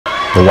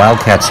The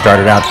Wildcats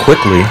started out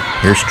quickly.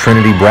 Here's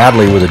Trinity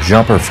Bradley with a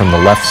jumper from the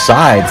left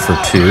side for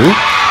two.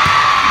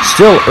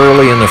 Still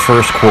early in the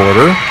first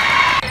quarter.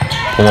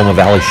 Paloma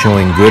Valley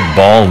showing good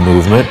ball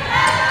movement.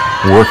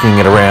 Working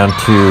it around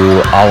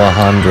to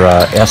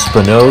Alejandra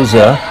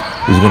Espinoza,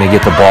 who's going to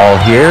get the ball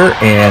here.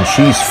 And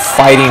she's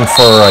fighting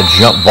for a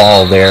jump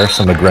ball there.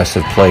 Some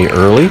aggressive play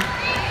early.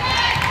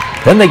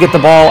 Then they get the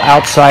ball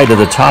outside to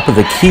the top of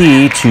the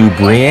key to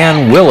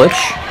Brianne Willich.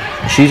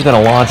 She's going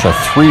to launch a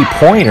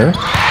three-pointer.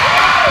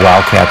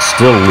 Wildcats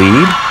still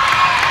lead.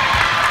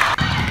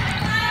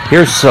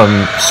 Here's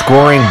some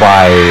scoring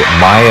by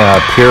Maya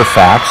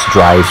Pierfax,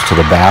 drives to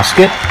the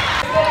basket.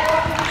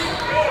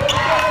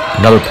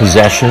 Another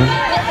possession,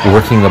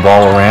 working the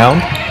ball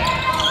around.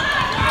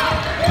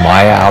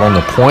 Maya out on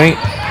the point.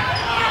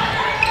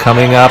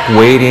 Coming up,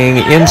 waiting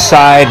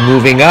inside,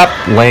 moving up,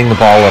 laying the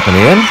ball up and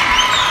in.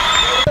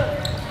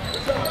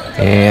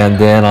 And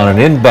then on an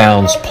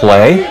inbounds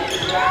play,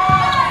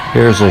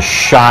 here's a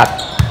shot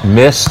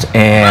missed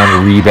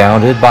and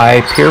rebounded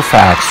by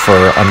Pierfax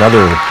for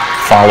another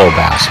follow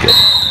basket.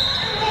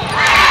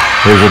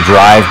 Here's a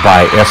drive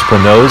by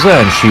Espinoza,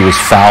 and she was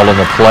fouled on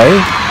the play.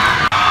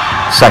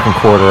 Second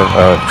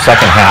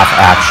half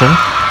action.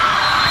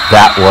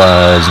 That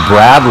was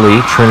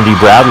Trinity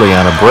Bradley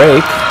on a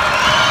break.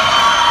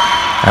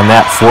 And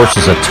that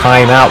forces a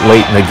timeout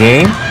late in the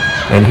game.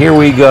 And here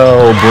we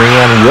go,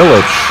 Brianne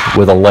Willich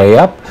with a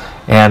layup.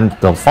 And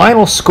the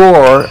final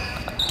score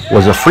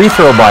was a free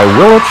throw by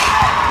Willich.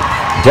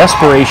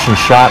 Desperation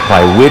shot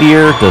by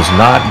Whittier does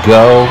not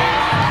go.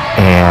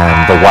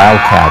 And the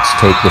Wildcats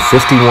take the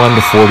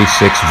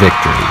 51-46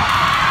 victory.